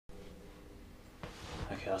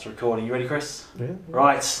Okay, that's recording. You ready, Chris? Yeah.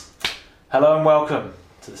 Right. Hello and welcome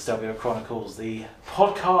to the Stelvio Chronicles, the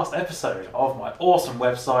podcast episode of my awesome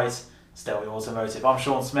website, Stelvio Automotive. I'm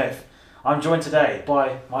Sean Smith. I'm joined today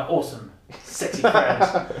by my awesome, sexy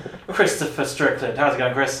friend, Christopher Strickland. How's it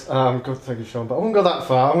going, Chris? Good, thank you, Sean. But I wouldn't go that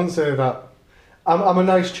far. I wouldn't say that. I'm a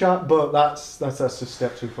nice chap, but that's a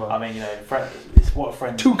step too far. I mean, you know, it's what a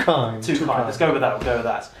friend. Too kind. Too kind. Let's go with that. We'll go with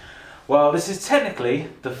that. Well, this is technically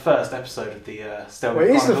the first episode of the Stelvio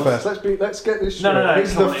Wait, Chronicles. it is the first. Let's get this straight. No.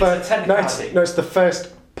 It's the first. It's a technicality. No, it's the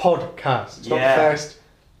first podcast. It's not the first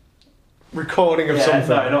recording of something.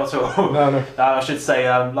 No, not at all. No. I should say,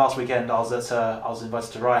 last weekend I was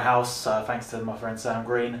invited to Rye House, thanks to my friend Sam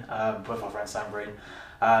Green, both my friend Sam Green.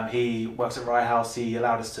 He works at Rye House. He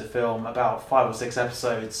allowed us to film about 5 or 6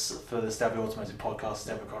 episodes for the Stelvio Automotive podcast,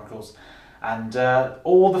 Stelvio Chronicles, and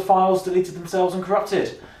all the files deleted themselves and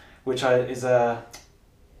corrupted, which is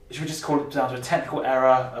should we just call it down to a technical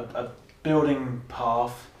error, a building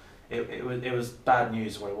path. It was bad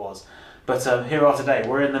news what it was. But here we are today.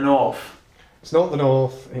 We're in the north. It's not the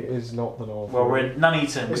north. It is not the north. Well, we're in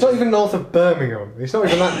Nuneaton. It's not even north of Birmingham. It's not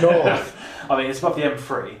even that north. I mean, it's above the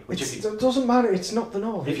M3. It doesn't matter. It's not the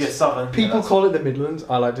north. If you're southern, people call it the Midlands.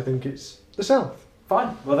 I like to think it's the south.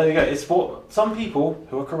 Fine. Well, there you go. It's what some people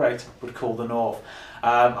who are correct would call the north.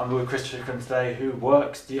 I'm with Chris Strickland today, who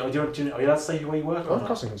works. Are you allowed to say where you work? Of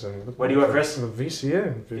course, I can say. Where do you work, Chris? The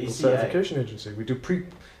VCA, Vehicle VCA. Certification Agency. We do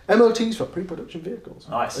MOTs for pre-production vehicles.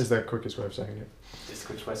 Nice. Is the quickest way of saying it. It's the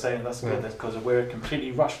quickest way of saying it. That's good. That's because we're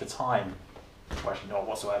completely rushed for time. Well, actually, not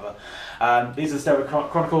whatsoever. These are the Stelvio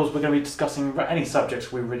Chronicles. We're going to be discussing any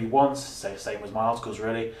subjects we really want. Same as my articles,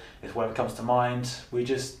 really. It's whatever comes to mind. We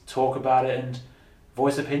just talk about it and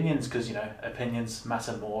voice opinions because, you know, opinions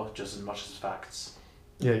matter more just as much as facts.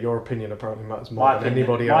 Yeah, your opinion apparently matters more than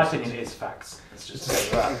anybody else's. My opinion is facts. Let's just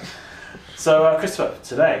say that. So, Christopher,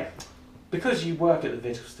 today, because you work at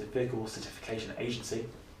the Vehicle Certification Agency,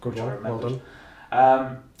 Good which I one, well remembered,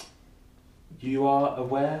 done. You are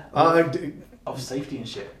aware of safety and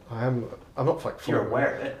shit. I'm not like You're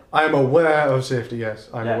aware of it. I am aware of safety, yes.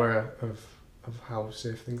 I'm aware of how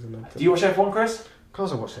safe things are meant to be. Do you watch F1, Chris? Of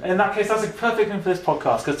course I watch it. In that case, that's a perfect thing for this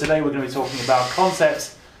podcast, because today we're going to be talking about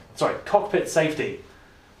cockpit safety,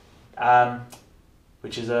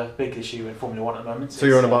 which is a big issue in Formula 1 at the moment. So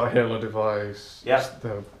you're on about Halo device,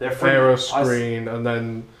 the Aero screen, and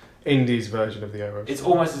then Indy's version of the Aero screen. It's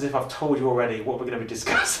almost as if I've told you already what we're going to be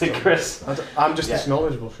discussing, Chris. I'm just this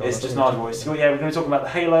knowledgeable, Sean. It's just knowledgeable. So yeah, we're going to be talking about the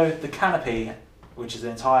Halo, the canopy, which is the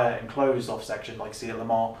entire enclosed off section like you see at Le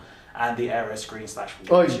Mans, and the Aero screen actually.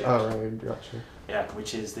 Yeah,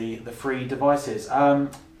 which is the free devices.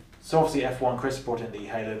 So obviously F1, Chris brought in the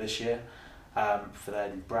Halo this year for their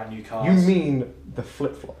brand new cars. You mean the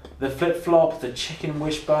flip-flop? The flip-flop, the chicken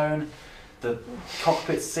wishbone, the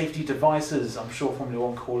cockpit safety devices, I'm sure Formula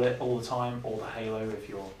 1 call it all the time, or the Halo if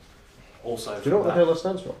you're also... Do you know what the Halo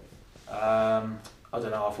stands for? I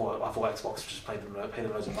don't know, I thought Xbox just paid them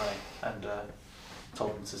loads of money and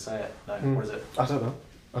told them to say it. No, what is it? I don't know.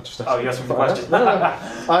 I just you asked me the question. No.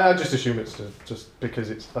 I just assume it's just because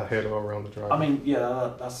it's a Halo around the driver. I mean,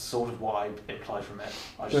 yeah, that's sort of what I implied from it.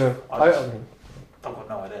 I've got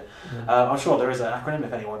no idea. I'm sure there is an acronym.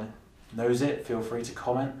 If anyone knows it, feel free to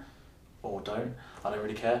comment, or don't. I don't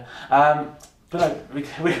really care. But no,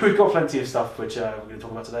 we've got plenty of stuff which we're going to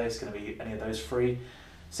talk about today. It's going to be any of those free.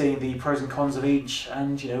 Seeing the pros and cons of each,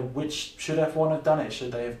 and you know, which should F1 have done it?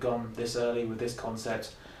 Should they have gone this early with this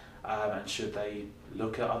concept? And should they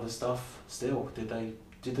look at other stuff still? Did they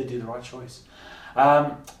do the right choice?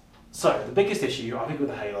 So the biggest issue I think with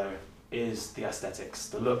the Halo is the aesthetics,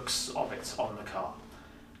 the looks of it on the car.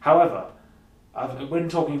 However, when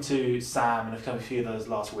talking to Sam and a few others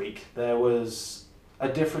last week, there was a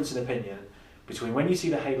difference in opinion between when you see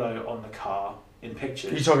the Halo on the car in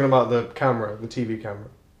pictures. Are you talking about the camera, the TV camera?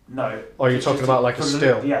 No. Or are you talking about like a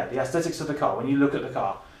still? Yeah, the aesthetics of the car. When you look at the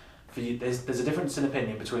car, there's a difference in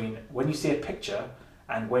opinion between when you see a picture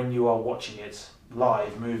and when you are watching it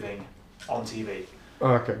live moving on TV.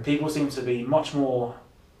 Oh, okay. People seem to be much more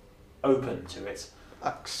open to it.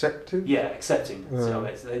 Accepting? Yeah, accepting of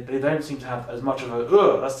it. They don't seem to have as much of a,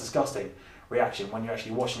 ugh, that's disgusting reaction when you're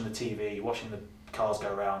actually watching the TV, watching the cars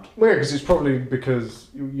go around. Yeah, because it's probably because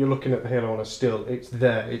you're looking at the Halo on a still. It's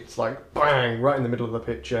there. It's like, bang, right in the middle of the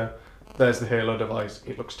picture. There's the Halo device.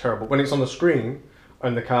 It looks terrible. When it's on the screen,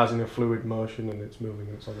 and the car's in a fluid motion and it's moving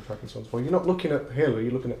and it's on the track and so on. So you're not looking at the Halo,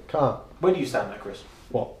 you're looking at the car. Where do you stand there, Chris?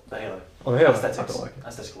 What? The Halo. On the Halo? Aesthetics. I don't like it.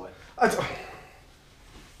 Aesthetic way.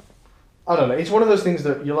 I don't know. It's one of those things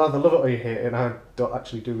that you'll either love it or you hate it, and I don't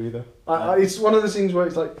actually do either. It's one of those things where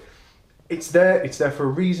it's like, it's there for a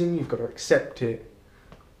reason, you've got to accept it,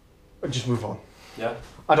 and just move on. Yeah.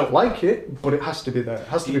 I don't like it, but it has to be there. It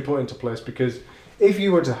has to be put into place, because if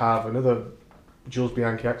you were to have another Jules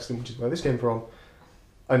Bianchi accident, which is where this came from,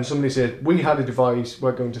 and somebody said, we had a device,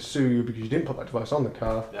 we're going to sue you because you didn't put that device on the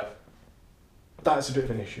car, that's a bit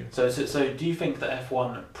of an issue. So do you think that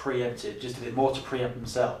F1 preempted, just did it more to preempt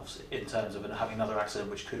themselves in terms of having another accident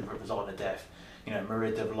which could result in a death? You know,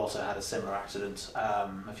 Maria de Villota had a similar accident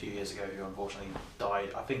a few years ago, who unfortunately died,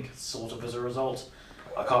 I think, sort of as a result.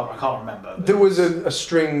 I can't remember. There was a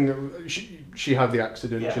string. She had the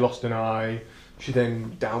accident. Yeah. She lost an eye. She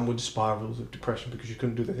then downward spirals of depression because she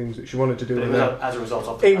couldn't do the things that she wanted to do. But it was as a result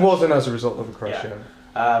of. It wasn't as a result of a crash.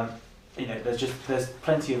 Yeah. You know, there's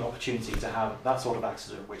plenty of opportunity to have that sort of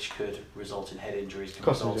accident, which could result in head injuries, can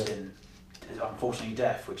result in unfortunately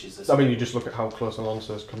death, which is. I mean, you just look at how close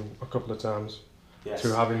Alonso's come a couple of times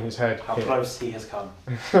to having his head. How hit. close he has come.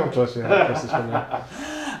 How close, yeah. How close he's come.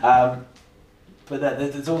 Yeah. But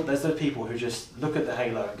there's those people who just look at the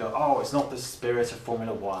halo and go, "Oh, it's not the spirit of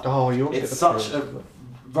Formula One." Oh, it's such a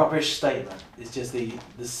rubbish statement. It's just the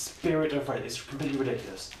spirit of it. It's completely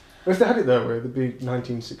ridiculous. If they had it their way, there'd be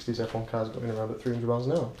 1960s F1 cars going around at 300 miles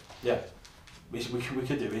an hour. Yeah, we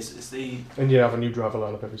could do. It's the and you have a new driver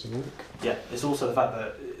lineup every single week. Yeah, it's also the fact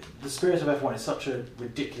that the spirit of F1 is such a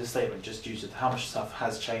ridiculous statement, just due to how much stuff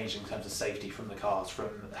has changed in terms of safety from the cars, from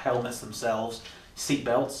helmets themselves, seat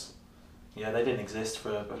belts. You know, they didn't exist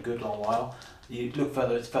for a good long while. You look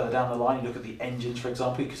further down the line, you look at the engines, for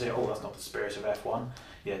example, you could say, oh, that's not the spirit of F1.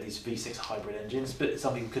 Yeah, these V6 hybrid engines, but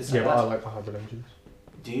some people could say that. Yeah, but I like the hybrid engines.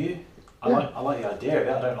 Do you? I like the idea of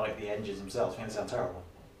it. I don't like the engines themselves. I think they sound terrible.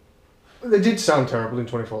 They did sound terrible in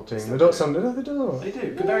 2014. They don't sound... No, they don't. They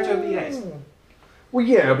do. Compared to a V8. Well,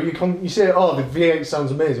 yeah, but you say, oh, the V8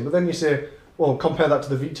 sounds amazing, but then you say, well, compare that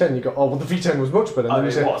to the V10. You go, oh, well, the V10 was much better. And then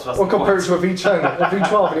you say, well, compare it to a V10, a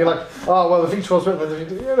V12, and you're like, oh, well, the V12's better than the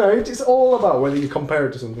V10. You know, it's all about whether you compare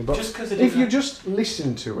it to something. But if you just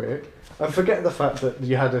listen to it and forget the fact that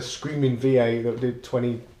you had a screaming V8 that did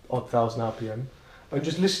 20,000 RPM, and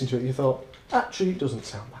just listen to it, you thought, actually, it doesn't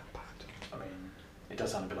sound that bad. I mean, it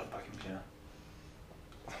does sound a bit like a vacuum cleaner.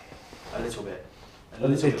 A little bit. A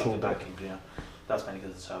little bit like a vacuum cleaner. That's mainly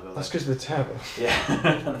because of the turbo. That's because of the turbo. Yeah,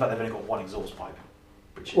 and the fact they've only got one exhaust pipe.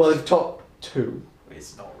 Which is, well, they've top two.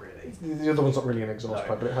 It's not really. The other one's not really an exhaust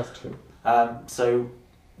pipe, but it has two. So,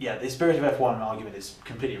 yeah, the spirit of F1 argument is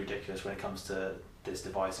completely ridiculous when it comes to this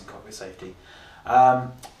device and cockpit safety.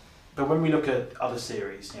 But when we look at other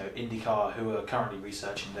series, you know, IndyCar, who are currently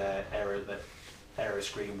researching their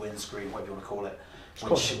aeroscreen, windscreen, whatever you want to call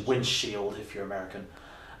it, windshield if you're American.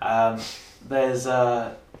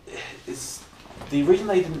 The reason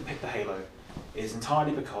they didn't pick the halo is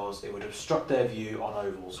entirely because it would obstruct their view on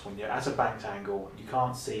ovals. When you're at a banked angle, you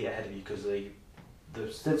can't see ahead of you because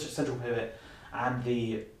the central pivot and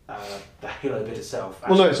the halo bit itself.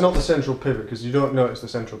 Well, no, it's not the central pivot because you don't notice the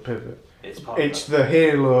central pivot. It's the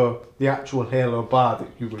halo, the actual halo bar that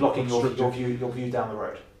you would blocking your view down the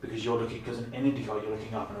road, because you're looking, because in IndyCar you're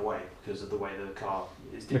looking up and away because of the way the car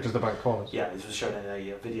is. Because of the back corners. Yeah, this was shown in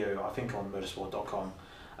a video, I think, on motorsport.com,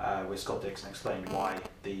 where Scott Dixon explained why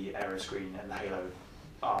the aeroscreen and the halo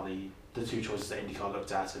are the two choices that IndyCar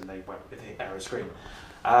looked at, and they went with the aeroscreen.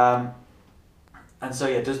 And so,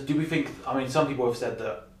 yeah, do we think? I mean, some people have said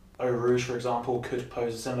that Eau Rouge, for example, could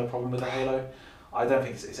pose a similar problem with the halo. I don't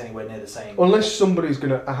think it's anywhere near the same. Unless somebody's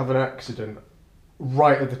going to have an accident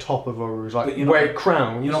right at the top of Eau Rouge, like where it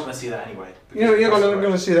crowns. You're not going to see that anyway. You're not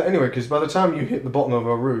going to see that anyway, because by the time you hit the bottom of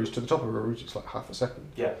Eau Rouge to the top of Eau Rouge, it's like half a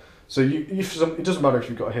second. Yeah. So it doesn't matter if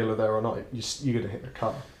you've got a halo there or not. You're going to hit the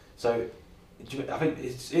car. So I think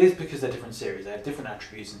it is because they're different series. They have different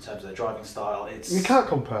attributes in terms of their driving style. You can't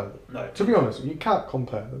compare them. No. To be honest, you can't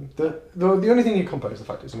compare them. The only thing you compare is the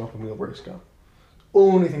fact it's an open wheel race car.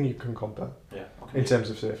 Only thing you can compare. Yeah. In terms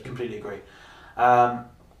of safety. Completely agree. But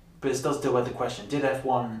it does deal with the question: did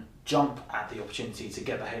F1 jump at the opportunity to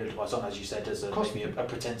get the halo device on, as you said, as maybe a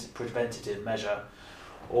preventative measure,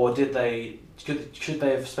 or should they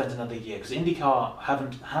have spent another year? Because IndyCar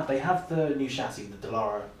have the new chassis, the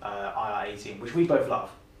Dallara IR18, which we both love.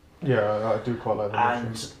 Yeah, I do quite like that.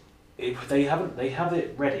 And they have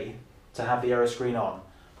it ready to have the aeroscreen on,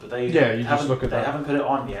 but they haven't put it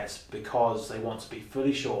on yet because they want to be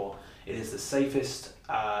fully sure it is the safest,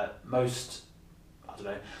 most, I don't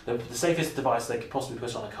know, the safest device they could possibly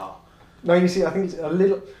put on a car. Now you see, I think it's a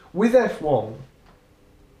little with F1.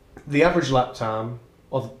 The average lap time,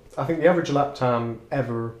 I think the average lap time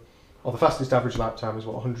ever, or the fastest average lap time is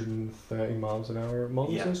 130 miles an hour at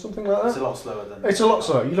Monza, or something like that. It's a lot slower than. It's a lot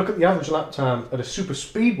slower. You look at the average lap time at a super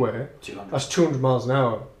speedway. 200. That's 200 miles an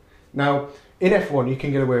hour. Now in F1 you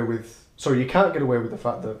can't get away with the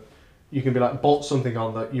fact that you can be like, bolt something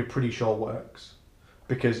on that you're pretty sure works.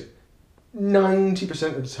 Because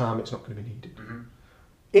 90% of the time it's not going to be needed. Mm-hmm.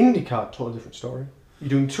 IndyCar, totally different story. You're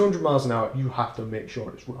doing 200 miles an hour, you have to make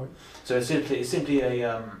sure it's right. So it's simply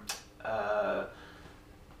a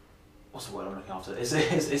what's the word I'm looking after?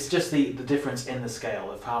 It's just the difference in the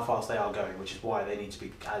scale of how fast they are going, which is why they need to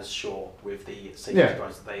be as sure with the safety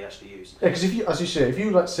device that they actually use. Yeah, because if you, as you say, if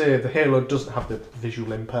you, let's say the Halo doesn't have the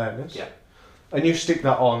visual impairness, and you stick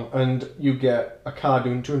that on and you get a car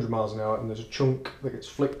doing 200 miles an hour and there's a chunk that gets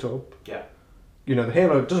flicked up, you know, the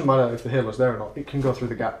Halo, it doesn't matter if the Halo's there or not, it can go through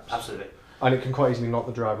the gaps. Absolutely. And it can quite easily knock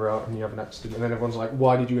the driver out and you have an accident. And then everyone's like,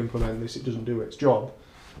 why did you implement this? It doesn't do its job.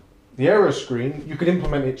 The aero screen, you could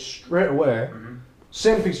implement it straight away. Mm-hmm.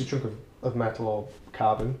 Same piece of chunk of metal or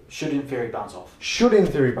carbon. Should in theory bounce off. Should in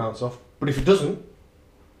theory bounce off. But if it doesn't,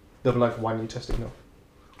 they'll be like, why didn't you test it enough?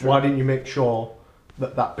 True. Why didn't you make sure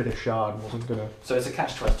that bit of shard wasn't going to... So it's a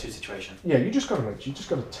catch-22 situation. Yeah, you just got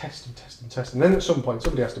to test and test and test. And then at some point,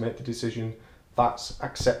 somebody has to make the decision, that's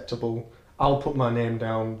acceptable. I'll put my name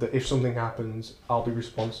down that if something happens, I'll be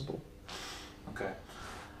responsible. Okay.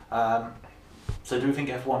 So do we think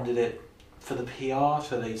F1 did it for the PR,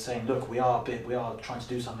 for the saying, look, we are trying to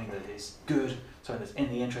do something that is good, something that's in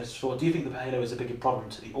the interest for? Do you think the Halo is a bigger problem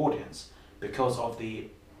to the audience because of the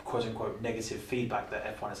quote-unquote negative feedback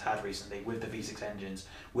that F1 has had recently with the V6 engines,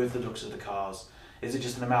 with the looks of the cars? Is it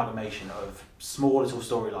just an amalgamation of small little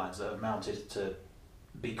storylines that have mounted to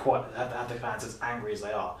be have the fans as angry as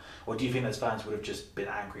they are? Or do you think those fans would have just been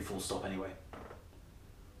angry full stop anyway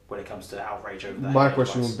when it comes to outrage over that? My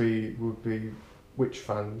question would be which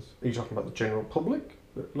fans? Are you talking about the general public?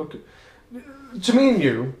 Look, to me and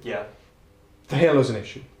you, the Halo's an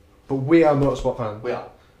issue, but we are motorsport fans. We are.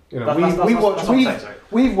 You know,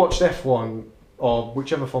 we've watched F1 or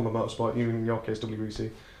whichever form of motorsport, you in your case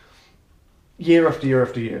WEC, year after year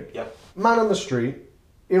after year. Yep. Man on the street,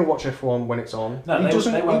 he'll watch F1 when it's on. No,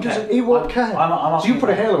 he won't care. So you put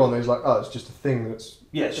a Halo on there, he's like, oh, it's just a thing that's...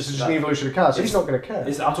 Yeah, it's just an evolution of cars, so he's not going to care.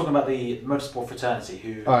 I'm talking about the motorsport fraternity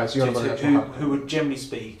who would generally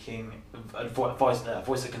speaking voice their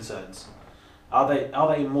concerns.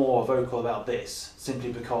 Are they more vocal about this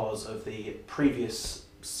simply because of the previous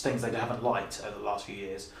things they haven't liked over the last few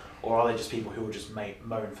years, or are they just people who will just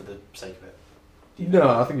moan for the sake of it? No,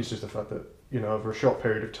 I think it's just the fact that, you know, over a short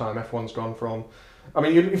period of time, F1's gone from... I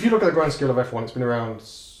mean, if you look at the grand scale of F1, it's been around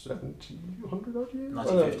 100 odd years?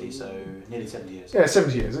 1950, so nearly 70 years. Yeah,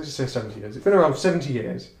 70 years. Let's just say 70 years. It's been around 70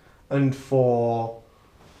 years, and for,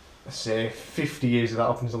 let's say, 50 years of that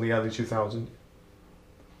up until the early 2000s,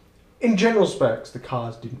 in general specs, the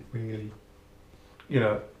cars didn't really, you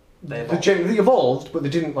know... They evolved, but they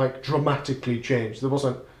didn't, like, dramatically change. There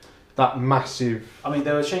wasn't that massive... I mean,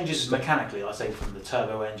 there were changes mechanically, I say, from the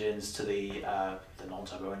turbo engines to the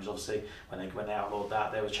non-turbo engines, obviously, when they outlawed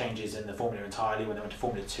that. There were changes in the Formula entirely when they went to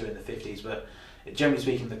Formula 2 in the 50s, but generally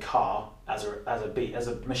speaking, the car, as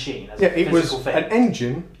a machine, as a physical thing... an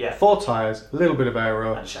engine, 4 tyres, a little bit of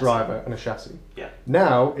aero, driver, and a chassis. Yeah.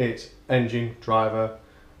 Now, it's engine, driver,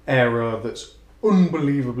 aero that's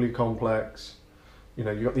unbelievably complex. You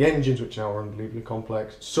know, you've got the engines, which now are unbelievably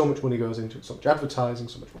complex. So much money goes into it, so much advertising,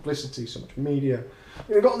 so much publicity, so much media.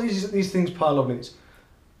 You've got these things piled up, and it's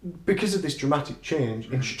because of this dramatic change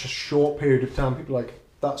in just a short period of time. People are like,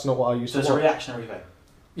 that's not what I used to watch. So it's a reactionary thing.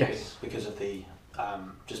 Yes. Because of the,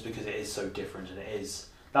 just because it is so different, and it is,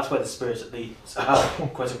 that's where the spirit of the,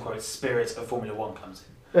 quote unquote, spirit of Formula One comes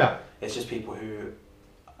in. Yeah. It's just people who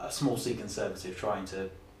are small C conservative trying to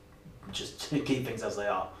just keep things as they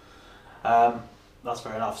are. That's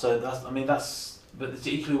fair enough. So but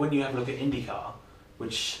equally when you have a look at IndyCar,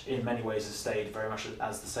 which in many ways has stayed very much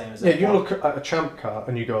as the same as F1. You look at a champ car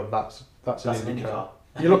and you go, that's an IndyCar.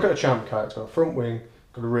 You look at a champ car, it's got a front wing,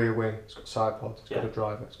 got a rear wing, it's got side pods, it's got a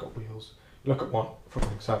driver, it's got wheels. You look at one, front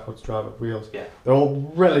wing, side pods, driver, wheels. Yeah. They're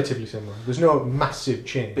all relatively similar. There's no massive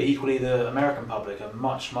change. But equally the American public are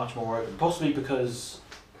much, much more open, possibly because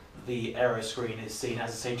the aero screen is seen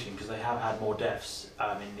as a safety thing because they have had more deaths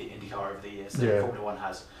in the IndyCar over the years than Formula One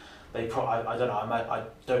has. I don't know. I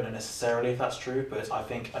don't know necessarily if that's true, but I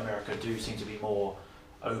think America do seem to be more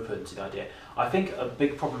open to the idea. I think a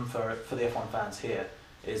big problem for the F1 fans here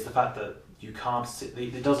is the fact that you can't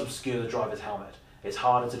it does obscure the driver's helmet. It's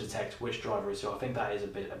harder to detect which driver is who. I think that is a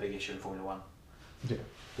big issue in Formula One. Yeah.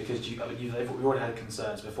 Because we already had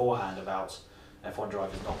concerns beforehand about F1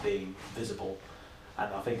 drivers not being visible.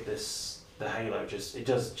 And I think this the halo just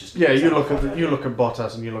Yeah, you look at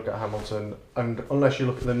Bottas and you look at Hamilton, and unless you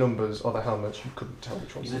look at the numbers or the helmets, you couldn't tell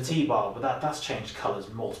which one's the T-bar, but that's changed colours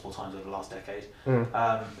multiple times over the last decade.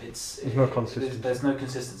 There's no consistency. There's no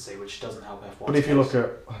consistency, which doesn't help F1. But if you look at,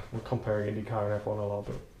 we're comparing IndyCar and F1 a lot,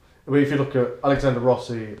 but if you look at Alexander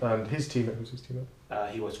Rossi and his teammate, who's his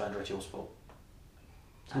teammate? He was for Andretti Autosport.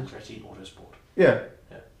 Andretti Autosport. Yeah.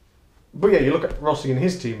 But yeah, you look at Rossi and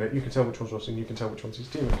his teammate, you can tell which one's Rossi and you can tell which one's his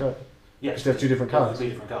teammate, can't you? Yeah, because they have two different cars. Two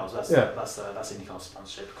different cars. That's IndyCar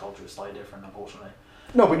sponsorship culture is slightly different, unfortunately.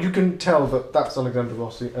 No, but you can tell that that's Alexander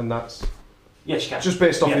Rossi and that's yes, you can. Just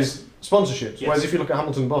based off his sponsorships. Yes. Whereas if you look at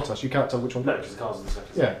Hamilton and Bottas, you can't tell which one. No, because the cars are the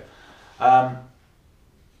second. Yeah.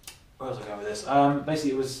 Where was I going with this?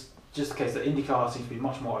 Basically, it was just the case that IndyCar seems to be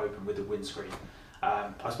much more open with the windscreen.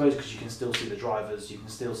 I suppose because you can still see the drivers, you can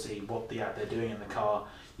still see what they're doing in the car.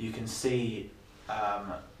 You can see.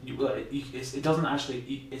 It doesn't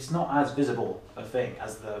actually. It's not as visible a thing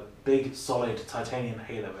as the big solid titanium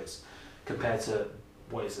halo is, compared to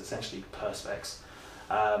what is essentially perspex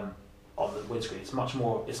on the windscreen. It's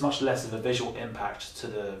much less of a visual impact to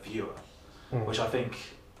the viewer, which I think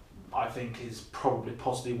is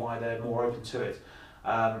possibly why they're more open to it.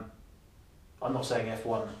 I'm not saying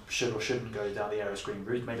F1 should or shouldn't go down the aero screen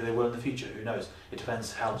route. Maybe they will in the future. Who knows? It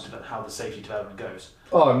depends how the safety development goes.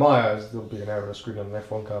 Oh, in my eyes, there'll be an aero screen on an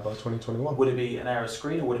F1 car by 2021. Would it be an aero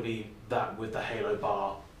screen, or would it be that with the halo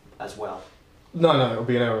bar as well? No, it'll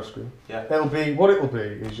be an aero screen. Yeah. It'll be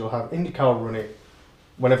is you'll have IndyCar run it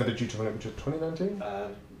whenever they're due to run it, which is 2019.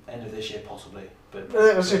 End of this year, possibly. But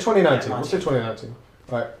let's say 2019. We'll say 2019.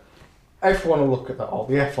 Right. F1 will look at that, or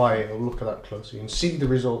the FIA will look at that closely and see the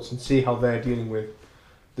results and see how they're dealing with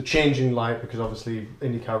the change in light, because obviously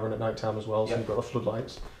IndyCar run at night time as well, so you've got the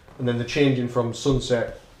floodlights, and then the changing from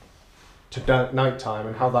sunset to night time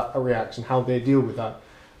and how that reacts and how they deal with that.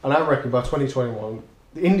 And I reckon by 2021,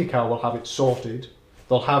 the IndyCar will have it sorted.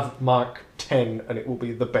 They'll have Mark 10 and it will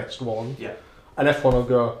be the best one. Yeah. And F1 will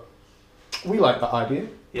go, we like that idea.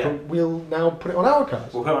 Yeah. We'll now put it on our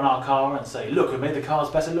cars. We'll put it on our car and say, look, we made the cars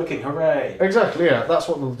better looking, hooray! Exactly, yeah, that's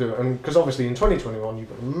what they'll do. And because obviously in 2021 you've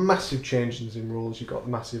got massive changes in rules, you've got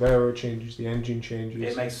massive aero changes, the engine changes.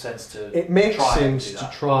 It makes sense to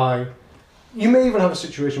try. You may even have a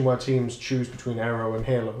situation where teams choose between aero and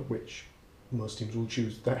halo, which most teams will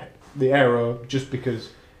choose the aero just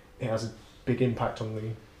because it has a big impact on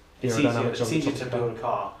the aerodynamics. It's easier to build a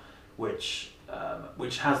car which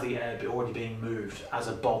has the air already being moved as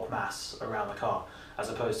a bulk mass around the car, as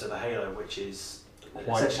opposed to the halo, which is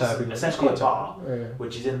essentially a bar,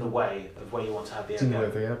 which is in the way of where you want to have the air. It's in the way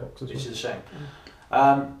of the airbox, which is a shame.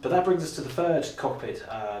 But that brings us to the third cockpit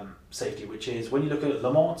safety, which is when you look at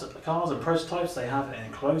Le Mans cars and prototypes, they have an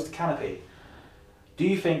enclosed canopy. Do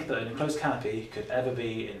you think that an enclosed canopy could ever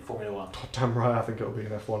be in Formula One? Oh, damn right, I think it'll be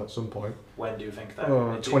in F1 at some point. When do you think that?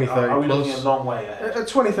 2030 Are we plus. looking a long way ahead?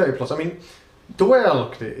 2030 plus. I mean, the way I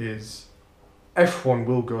looked at it is F1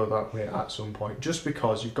 will go that way at some point, just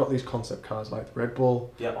because you've got these concept cars like the Red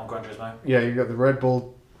Bull. Yeah, on Gran Turismo. Yeah, you've got the Red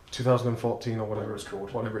Bull 2014 or whatever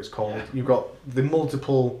it's called. Yeah. You've got the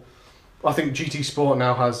multiple. I think GT Sport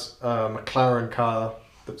now has a McLaren car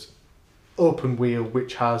that's open wheel,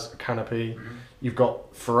 which has a canopy. Mm-hmm. You've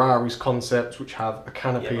got Ferrari's concepts, which have a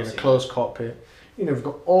canopy and a closed cockpit. You know, you've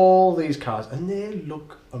got all these cars, and they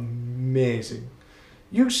look amazing.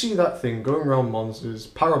 You see that thing going around Monsters,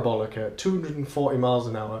 parabolic at 240 miles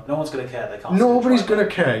an hour. No one's going to care. They can't. Nobody's going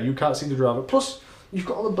to care. You can't see the driver. Plus, you've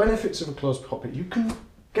got all the benefits of a closed cockpit. You can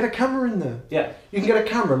get a camera in there. Yeah. You can get a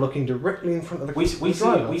camera looking directly in front of the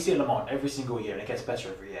driver. We see it at Le Mans every single year, and it gets better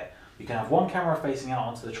every year. You can have one camera facing out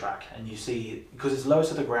onto the track, and you see, because it's lower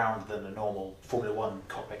to the ground than a normal Formula One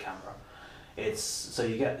cockpit camera. You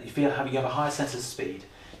have a higher sense of speed.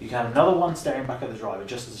 You can have another one staring back at the driver,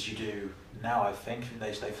 just as you do now. I think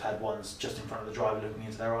they've had ones just in front of the driver looking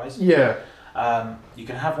into their eyes. Yeah. You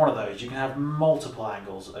can have one of those. You can have multiple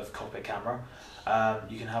angles of cockpit camera.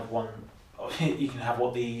 You can have one. You can have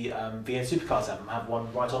what the V8 supercars have, and have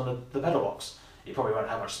one right on the pedal box. You probably won't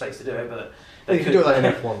have much space to do it, but they could do that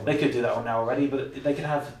in F1. They could do that one now already, but they could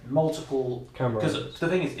have multiple cameras. Because the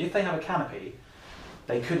thing is, if they have a canopy,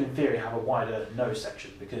 they could in theory have a wider nose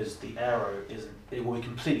section, because the aero it will be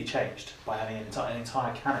completely changed by having an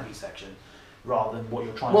entire canopy section rather than what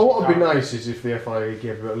you're trying to do. Well, what would be nice is if the FIA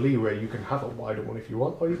gave it a leeway. You can have a wider one if you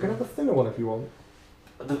want, or you can have a thinner one if you want.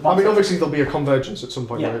 Obviously there'll be a convergence at some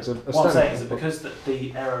point where it's a standard. What I'm saying is that because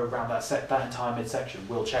the aero around that entire midsection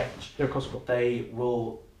will change. Yeah, of course it will. They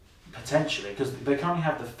will potentially, because they can only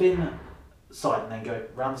have the thin side and then go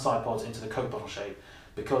round the side pods into the Coke bottle shape.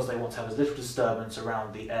 because they want to have as little disturbance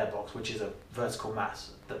around the airbox, which is a vertical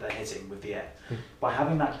mass that they're hitting with the air. By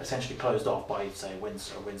having that essentially closed off by, say, a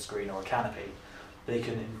windscreen or a canopy, they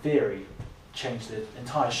can, in theory, change the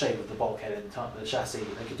entire shape of the bulkhead and the chassis.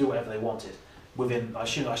 They could do whatever they wanted within. I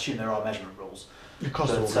assume there are measurement rules.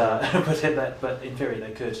 But in theory,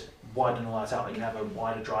 they could widen all that out. They can have a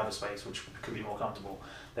wider driver space, which could be more comfortable.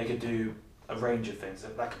 They could do a range of things.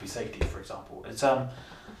 That could be safety, for example.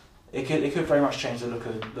 It could very much change the look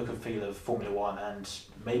and feel of Formula One and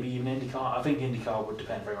maybe even IndyCar. I think IndyCar would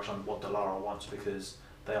depend very much on what Dallara wants because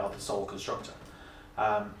they are the sole constructor.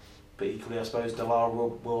 But equally, I suppose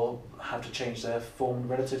Dallara will have to change their form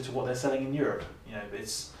relative to what they're selling in Europe.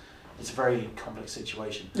 It's a very complex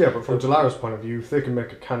situation. Yeah, but from Dallara's point of view, if they can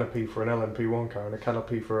make a canopy for an LMP1 car and a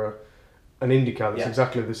canopy for an Indy car that's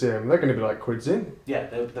exactly the same, they're going to be like quids in. Yeah,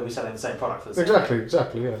 they'll be selling the same product. For the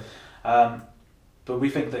exactly, yeah. But we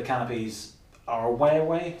think that canopies are a way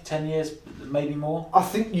away, 10 years, maybe more. I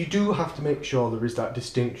think you do have to make sure there is that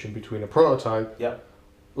distinction between a prototype,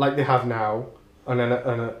 like they have now, and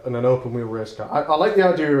an open wheel race car. I like the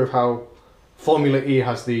idea of how Formula E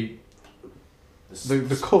has the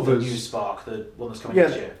covers. The new Spark, the one that's coming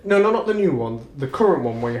next year. No, not the new one. The current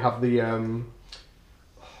one where you have the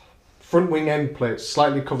front wing end plates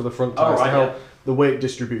slightly cover the front tyres to help the weight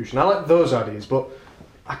distribution. I like those ideas, but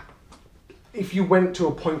if you went to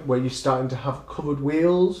a point where you're starting to have covered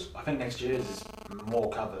wheels... I think next year's is more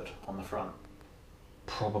covered on the front.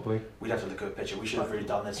 Probably. We'd have to look at a picture. We should have really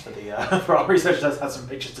done this for our research. Let's have some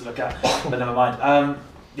pictures to look at, but never mind.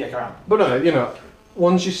 Carry on. But no,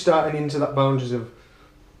 once you're starting into that boundaries of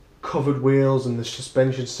covered wheels and the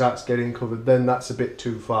suspension starts getting covered, then that's a bit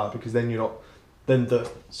too far because then then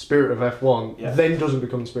the spirit of F1 then doesn't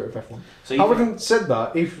become the spirit of F1. So having said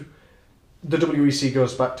that, if the WEC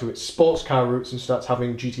goes back to its sports car roots and starts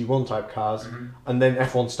having GT1 type cars, and then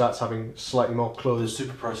F1 starts having slightly more closed... The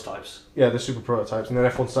super prototypes. Yeah, the super prototypes, and then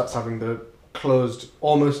F1 starts having the closed,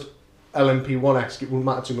 almost LMP1-esque, it won't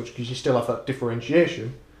matter too much because you still have that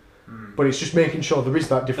differentiation, but it's just making sure there is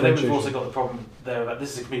that differentiation. But then we've also got the problem there, that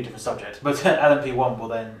this is a completely different subject, but LMP1 will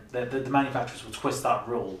then, the manufacturers will twist that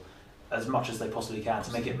rule as much as they possibly can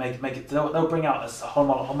to make it they'll bring out a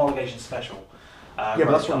homologation special. But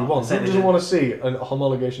that's what we want. Who doesn't want to see a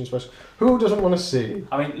homologation special? Who doesn't want to see look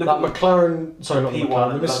that McLaren... Sorry, not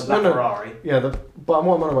P1, McLaren. No, Ferrari. Yeah, but what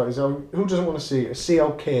I'm on about is who doesn't want to see a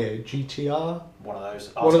CLK GTR? One of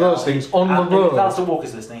those. One of those things on the road. If Alistair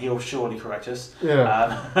Walker's listening, he'll surely correct us.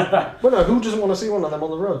 Yeah. But no, who doesn't want to see one of them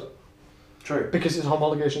on the road? True. Because it's a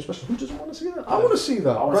homologation special. Who doesn't want to see that? I want to see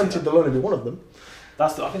that. Granted, there'll only be one of them. I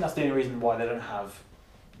think that's the only reason why they don't have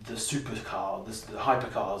the supercar, the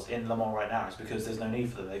hypercars in Le Mans right now is because there's no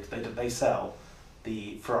need for them. They sell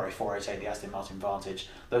the Ferrari 488, the Aston Martin Vantage.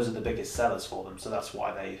 Those are the biggest sellers for them, so that's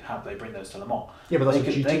why they bring those to Le Mans. Yeah, but that's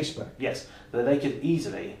a GT spec. Yes, but they could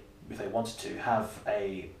easily, if they wanted to, have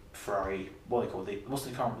a Ferrari. What they call what's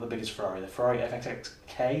the biggest Ferrari? The Ferrari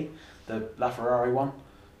FXXK, the LaFerrari one.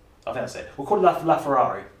 I think that's it. We'll call it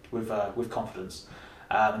LaFerrari with confidence.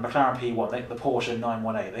 The McLaren P1, the Porsche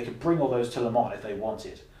 918, they could bring all those to Le Mans if they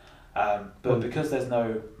wanted. But because there's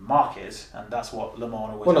no market, and that's what Le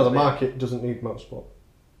Mans always... Well, no, the market doesn't need motorsport.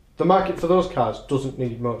 The market for those cars doesn't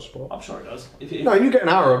need motorsport. I'm sure it does. No, you get an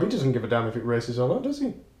Arab, he doesn't give a damn if it races or not, does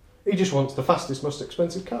he? He just wants the fastest, most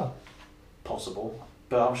expensive car. Possible.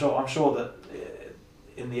 But I'm sure that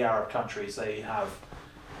in the Arab countries they have...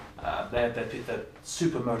 they're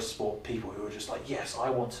super motorsport people who are just like, yes, I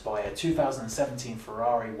want to buy a 2017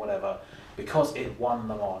 Ferrari, whatever, because it won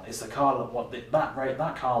Le Mans. It's the car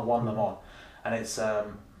that car won Le Mans, and it's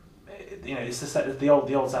it's the old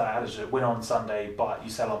adage that win on Sunday, but you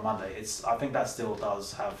sell on Monday. I think that still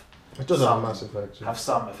does have. It does have a massive effect. Have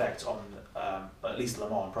some effect on at least Le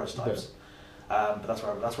Mans prototypes. Yeah. But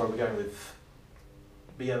that's where we're going with.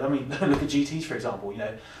 But yeah, I mean, look at GTs for example.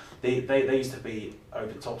 They used to be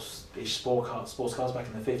open tops-ish sports cars back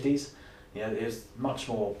in the 50s. It was much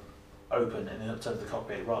more open in terms of the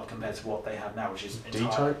cockpit rather compared to what they have now, which is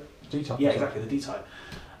D-type. Yeah, exactly, the D-type.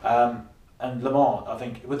 And Le Mans, I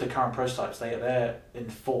think, with the current prototypes, they're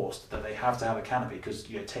enforced that they have to have a canopy because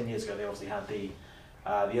 10 years ago they obviously had the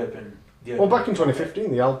open. Well, back in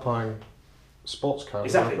 2015, the Alpine sports car.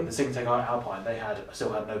 Exactly, the Sigmatech Alpine, they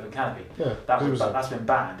still had an open canopy. Yeah, that's been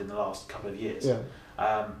banned in the last couple of years.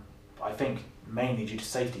 Yeah. I think mainly due to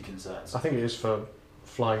safety concerns. I think it is for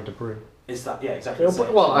flying debris. Is that exactly?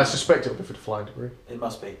 Well, I suspect it'll be for flying debris. It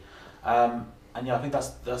must be, and I think that's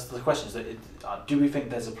the question. Is that do we think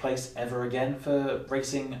there's a place ever again for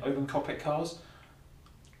racing open cockpit cars?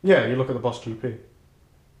 Yeah, you look at the Boss GP.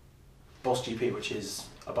 Boss GP, which is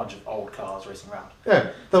a bunch of old cars racing around.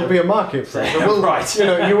 Yeah, there'll be a market for it.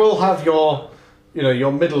 Right. You will have your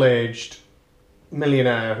middle-aged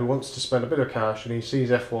millionaire who wants to spend a bit of cash and he sees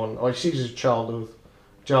F1, or he sees his childhood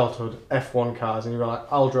F1 cars, and you're like,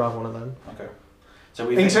 I'll drive one of them. Okay. So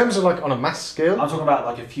in terms of like on a mass scale, I'm talking about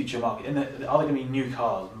like a future market. Are there going to be new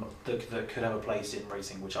cars that could have a place in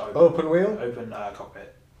racing, which are open wheel, open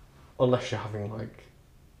cockpit? Unless you're having like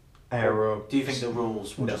aero. Do you think the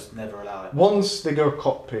rules will just never allow it? Once they go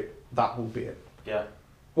cockpit, that will be it. Yeah.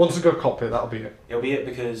 Once they go cockpit, that'll be it. It'll be it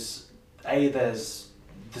because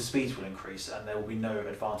the speeds will increase and there will be no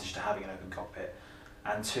advantage to having an open cockpit.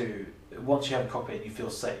 And two, once you have a cockpit and you feel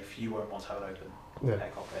safe, you won't want to have an open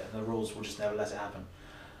air cockpit, and the rules will just never let it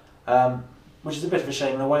happen. Which is a bit of a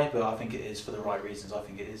shame in a way, but I think it is for the right reasons. I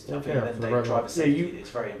think it is. I think at the end of the day, driver safety is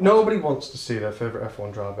very important. Nobody wants to see their favourite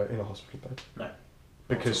F1 driver in a hospital bed. No.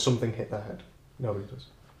 Because something hit their head. Nobody does.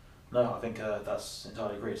 No, I think that's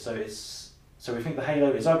entirely agreed. So we think the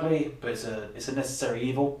Halo is ugly, but it's a necessary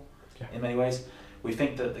evil in many ways. We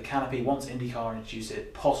think that the canopy, once IndyCar introduce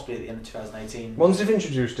it, possibly at the end of 2018. Once they've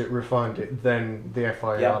introduced it, refined it, then the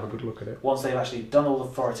FIA have a good look at it. Once they've actually done all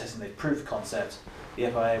the thorough testing, they've proved the concept, the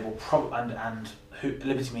FIA will probably and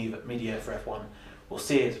Liberty Media for F1 will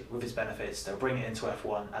see it with its benefits. They'll bring it into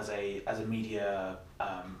F1 as a media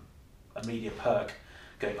perk,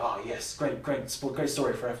 going, oh yes, great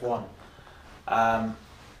story for F1.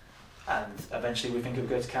 And eventually we think it'll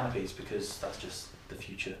go to canopies because that's just the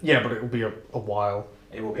future. Yeah, but it will be a while.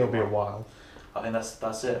 It'll be a while. I think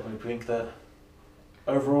that's it. We think that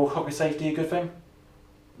overall cockpit safety a good thing?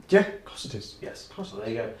 Yeah, of course it is. Yes. So there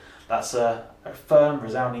you go. That's a firm,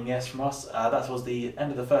 resounding yes from us. That was the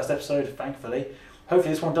end of the first episode, thankfully.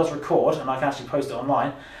 Hopefully this one does record and I can actually post it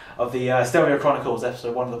online, of the Stelvio Chronicles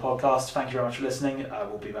episode 1 of the podcast. Thank you very much for listening.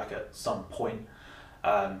 We'll be back at some point.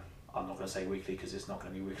 I'm not going to say weekly because it's not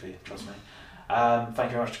going to be weekly, trust me. Thank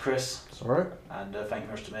you very much to Chris. It's alright. And thank you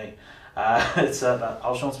very much to me. I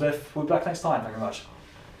was Sean Smith. We'll be back next time. Thank you very much.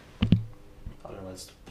 I don't know where